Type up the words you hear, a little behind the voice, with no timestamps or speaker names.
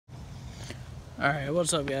Alright,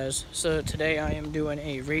 what's up guys? So today I am doing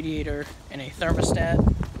a radiator and a thermostat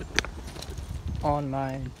on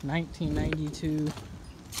my 1992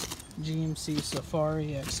 GMC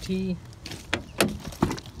Safari XT.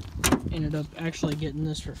 Ended up actually getting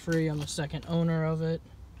this for free. I'm the second owner of it.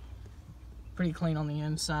 Pretty clean on the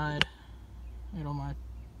inside. Got all my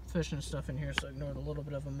fishing stuff in here, so ignored a little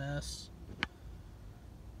bit of a mess.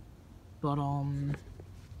 But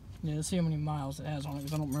yeah, let's see how many miles it has on it,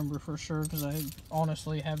 because I don't remember for sure, because I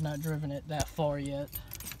honestly have not driven it that far yet.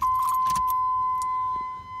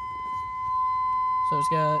 So it's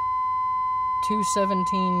got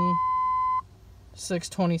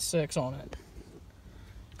 217,626 on it.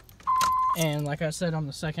 And like I said, I'm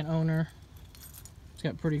the second owner. It's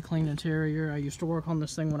got pretty clean interior. I used to work on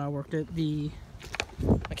this thing when I worked at the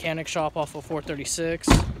mechanic shop off of 436.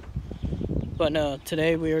 But no,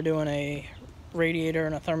 today we are doing a radiator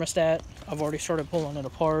and a thermostat. I've already started pulling it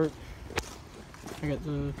apart. I got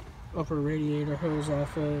the upper radiator hose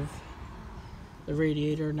off of the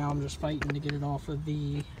radiator. Now I'm just fighting to get it off of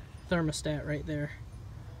the thermostat right there.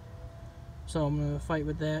 So I'm going to fight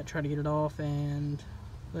with that, try to get it off, and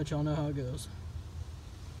let y'all know how it goes.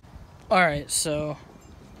 Alright, so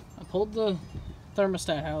I pulled the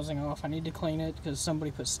thermostat housing off. I need to clean it because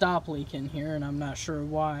somebody put stop leak in here and I'm not sure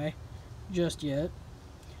why just yet.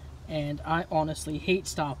 And I honestly hate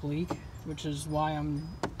stop leak, which is why I'm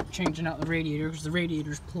changing out the radiator, because the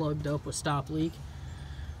radiator's plugged up with stop leak.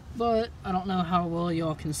 But I don't know how well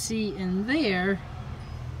y'all can see in there.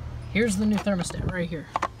 Here's the new thermostat right here.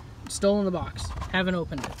 It's still in the box. Haven't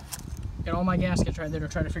opened it. Got all my gaskets right there to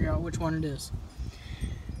try to figure out which one it is.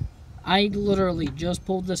 I literally just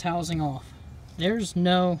pulled this housing off. There's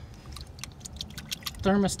no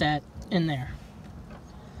thermostat in there,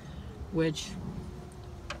 which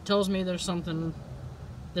tells me there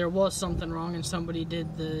was something wrong, and somebody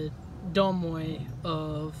did the dumb way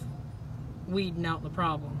of weeding out the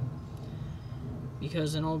problem.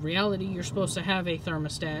 Because in all reality, you're supposed to have a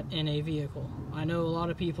thermostat in a vehicle. I know a lot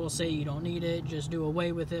of people say you don't need it, just do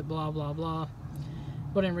away with it, blah blah blah.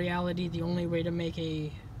 But in reality, the only way to make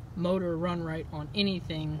a motor run right on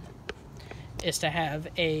anything is to have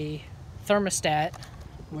a thermostat,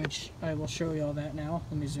 which I will show you all that now.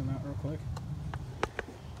 Let me zoom out real quick.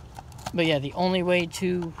 But yeah, the only way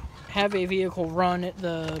to have a vehicle run at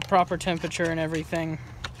the proper temperature and everything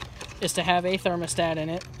is to have a thermostat in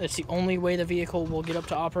it. That's the only way the vehicle will get up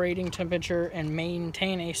to operating temperature and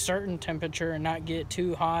maintain a certain temperature and not get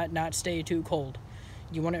too hot, not stay too cold.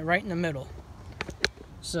 You want it right in the middle.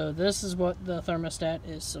 So this is what the thermostat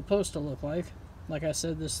is supposed to look like. Like I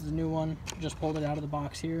said, this is the new one. Just pulled it out of the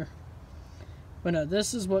box here. But no,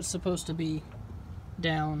 this is what's supposed to be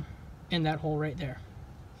down in that hole right there.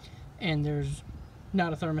 And there's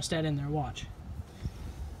not a thermostat in there. Watch.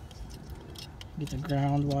 Get the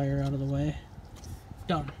ground wire out of the way.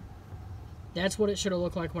 Done. That's what it should have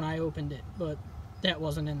looked like when I opened it, but that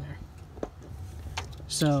wasn't in there.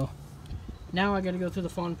 So now I got to go through the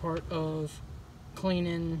fun part of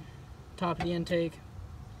cleaning top of the intake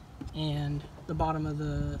and the bottom of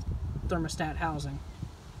the thermostat housing.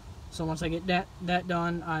 So once I get that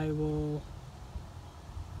done, I will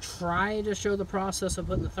try to show the process of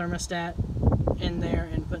putting the thermostat in there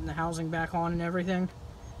and putting the housing back on and everything.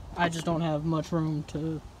 I just don't have much room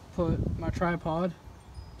to put my tripod.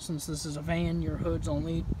 Since this is a van, your hood's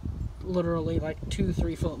only literally like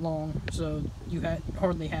 2-3 foot long, so you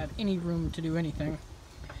hardly have any room to do anything.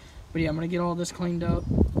 But yeah, I'm gonna get all this cleaned up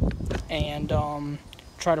and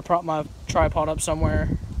try to prop my tripod up somewhere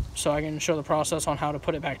so I can show the process on how to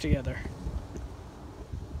put it back together.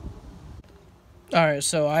 Alright,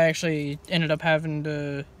 so I actually ended up having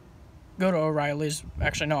to go to O'Reilly's.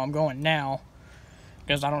 Actually, no, I'm going now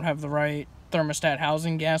because I don't have the right thermostat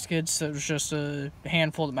housing gaskets. It was just a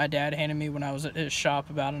handful that my dad handed me when I was at his shop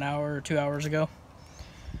about an hour or 2 hours ago.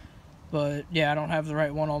 But yeah, I don't have the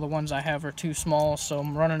right one. All the ones I have are too small, so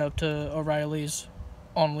I'm running up to O'Reilly's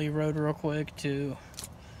on Lee Road real quick to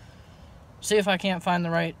see if I can't find the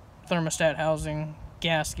right thermostat housing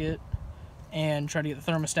gasket and try to get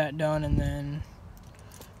the thermostat done, and then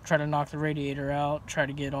try to knock the radiator out, try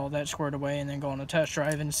to get all that squared away, and then go on a test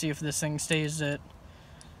drive and see if this thing stays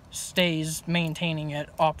maintaining at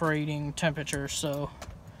operating temperature. So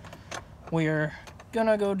we're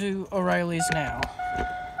gonna go to O'Reilly's now.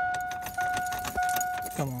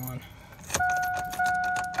 Come on.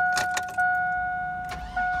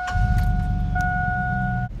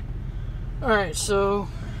 Alright, so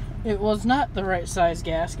it was not the right size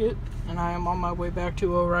gasket, and I am on my way back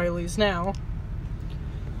to O'Reilly's now.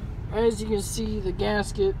 As you can see, the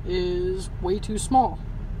gasket is way too small.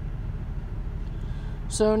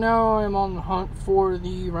 So now I'm on the hunt for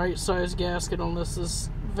the right size gasket, unless this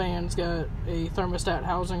van's got a thermostat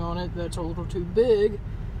housing on it that's a little too big,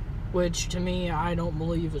 which to me I don't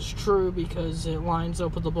believe is true because it lines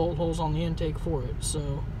up with the bolt holes on the intake for it.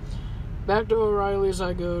 So back to O'Reilly's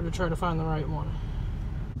I go to try to find the right one.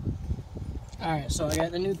 Alright, so I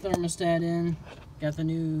got the new thermostat in, got the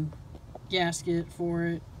new gasket for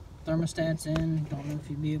it, thermostat's in, don't know if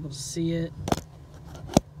you'll be able to see it.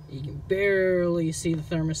 You can barely see the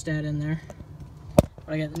thermostat in there.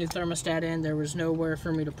 But I got the new thermostat in. There was nowhere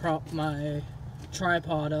for me to prop my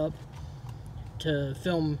tripod up to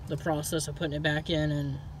film the process of putting it back in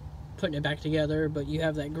and putting it back together. But you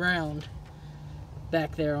have that ground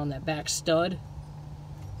back there on that back stud.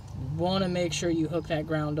 You want to make sure you hook that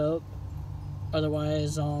ground up.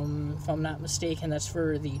 Otherwise, if I'm not mistaken, that's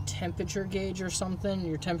for the temperature gauge or something.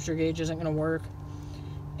 Your temperature gauge isn't going to work.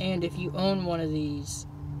 And if you own one of these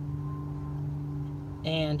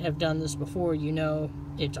and have done this before, you know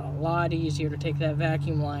it's a lot easier to take that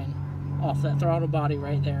vacuum line off that throttle body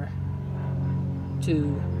right there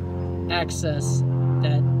to access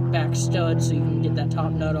that back stud so you can get that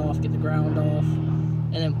top nut off, get the ground off,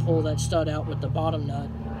 and then pull that stud out with the bottom nut.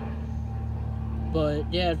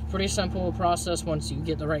 But yeah, it's pretty simple process once you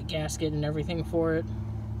get the right gasket and everything for it.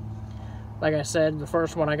 Like I said, the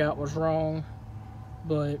first one I got was wrong,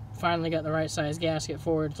 but finally got the right size gasket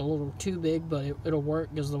for it. It's a little too big, but it'll work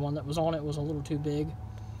because the one that was on it was a little too big.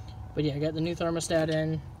 But yeah, I got the new thermostat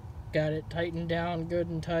in, got it tightened down good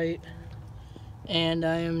and tight, and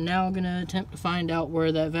I am now going to attempt to find out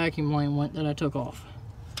where that vacuum line went that I took off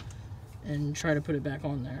and try to put it back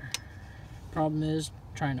on there. Problem is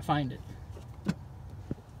trying to find it.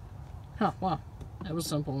 Huh, wow, that was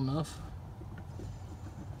simple enough.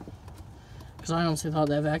 Because I honestly thought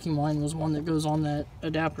that vacuum line was one that goes on that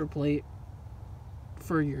adapter plate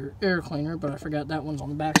for your air cleaner, but I forgot that one's on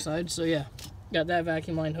the back side. So yeah, got that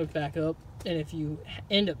vacuum line hooked back up. And if you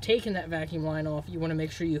end up taking that vacuum line off, you want to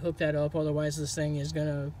make sure you hook that up, otherwise this thing is going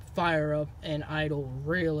to fire up and idle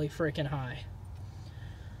really freaking high.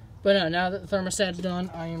 But now that the thermostat's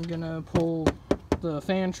done, I am going to pull the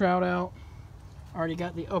fan shroud out. Already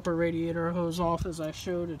got the upper radiator hose off as I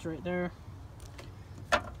showed, it's right there.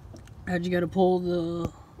 You got to pull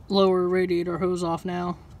the lower radiator hose off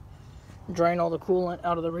now, drain all the coolant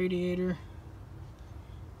out of the radiator,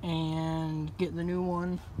 and get the new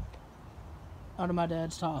one out of my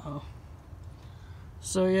dad's Tahoe.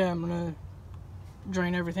 So yeah, I'm gonna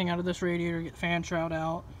drain everything out of this radiator, get the fan shroud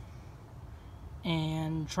out,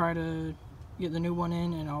 and try to get the new one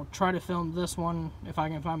in, and I'll try to film this one. If I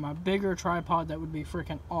can find my bigger tripod, that would be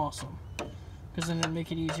freaking awesome, because then it'd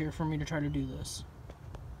make it easier for me to try to do this.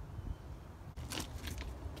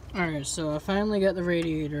 Alright, so I finally got the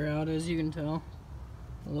radiator out, as you can tell.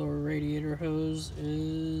 The lower radiator hose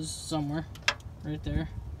is somewhere, right there.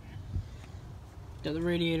 Got the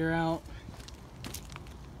radiator out.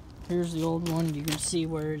 Here's the old one. You can see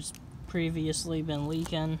where it's previously been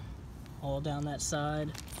leaking, all down that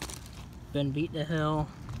side. Been beat to hell.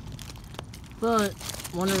 But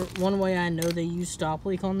one way I know they use stop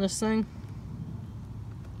leak on this thing,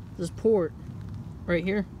 this port right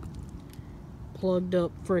here, plugged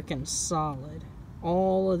up freaking solid.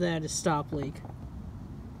 All of that is stop leak.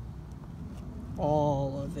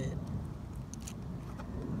 All of it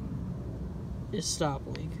is stop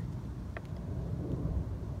leak.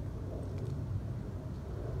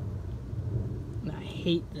 And I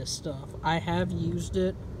hate this stuff. I have used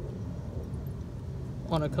it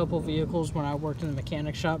on a couple vehicles when I worked in the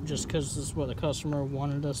mechanic shop, just because this is what the customer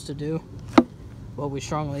wanted us to do. But we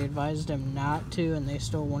strongly advised them not to, and they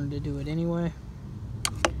still wanted to do it anyway.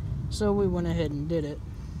 So we went ahead and did it.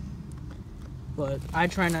 But I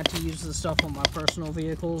try not to use this stuff on my personal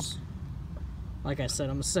vehicles. Like I said,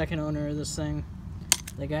 I'm a second owner of this thing.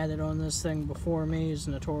 The guy that owned this thing before me is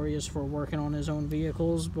notorious for working on his own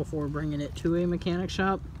vehicles before bringing it to a mechanic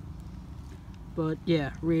shop. But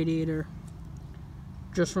yeah, radiator,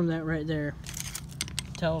 just from that right there,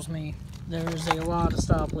 tells me there's a lot of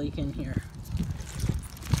stop leak in here.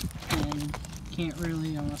 And can't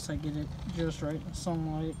really, unless I get it just right in the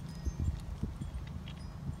sunlight,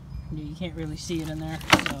 you can't really see it in there.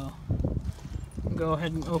 So go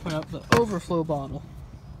ahead and open up the overflow bottle.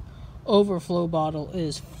 Overflow bottle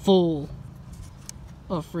is full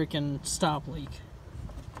of freaking stop leak.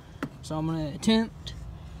 So I'm going to attempt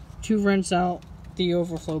to rinse out the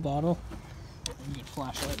overflow bottle. Let me get a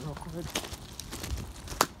flashlight real quick.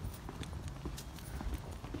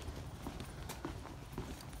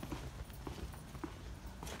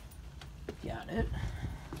 Got it.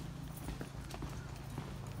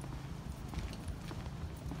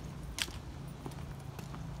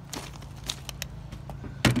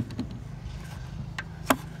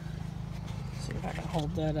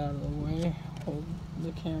 hold that out of the way. Hold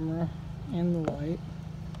the camera and the light.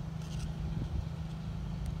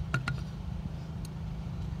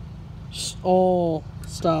 All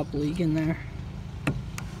stop leak in there.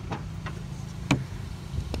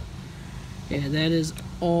 Yeah, that is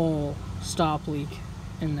all stop leak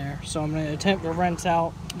in there. So I'm going to attempt to rinse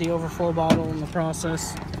out the overflow bottle in the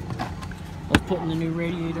process of putting the new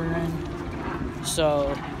radiator in. So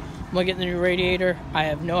I'm going to get the new radiator. I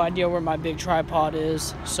have no idea where my big tripod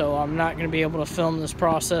is, so I'm not going to be able to film this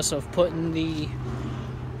process of putting the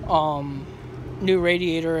new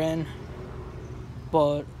radiator in.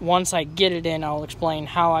 But once I get it in, I'll explain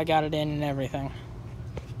how I got it in and everything.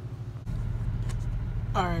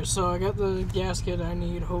 Alright, so I got the gasket I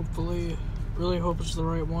need, hopefully. Really hope it's the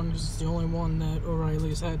right one, because it's the only one that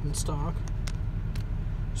O'Reilly's had in stock.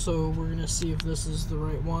 So we're going to see if this is the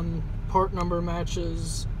right one. Part number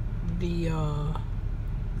matches the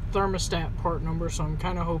thermostat part number, so I'm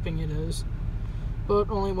kind of hoping it is. But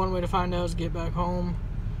only one way to find out is get back home,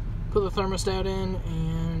 put the thermostat in,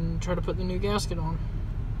 and try to put the new gasket on.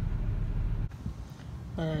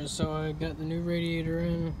 Alright, so I got the new radiator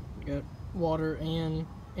in, got water and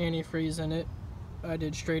antifreeze in it. I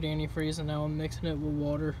did straight antifreeze and now I'm mixing it with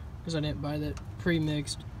water because I didn't buy that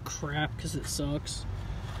pre-mixed crap because it sucks.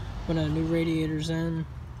 When a new radiator's in,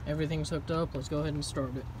 everything's hooked up, let's go ahead and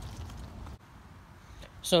start it.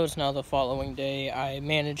 So it's now the following day. I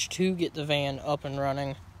managed to get the van up and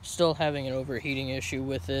running. Still having an overheating issue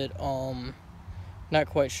with it. Not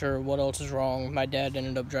quite sure what else is wrong. My dad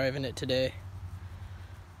ended up driving it today.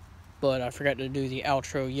 But I forgot to do the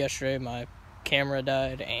outro yesterday. My camera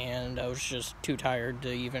died and I was just too tired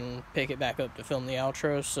to even pick it back up to film the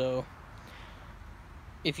outro. So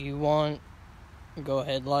if you want, go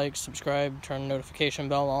ahead, like, subscribe, turn the notification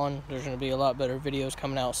bell on. There's going to be a lot better videos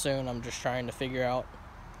coming out soon. I'm just trying to figure out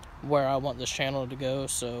where I want this channel to go.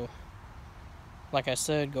 So like I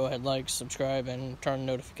said, go ahead, like, subscribe, and turn the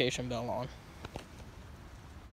notification bell on.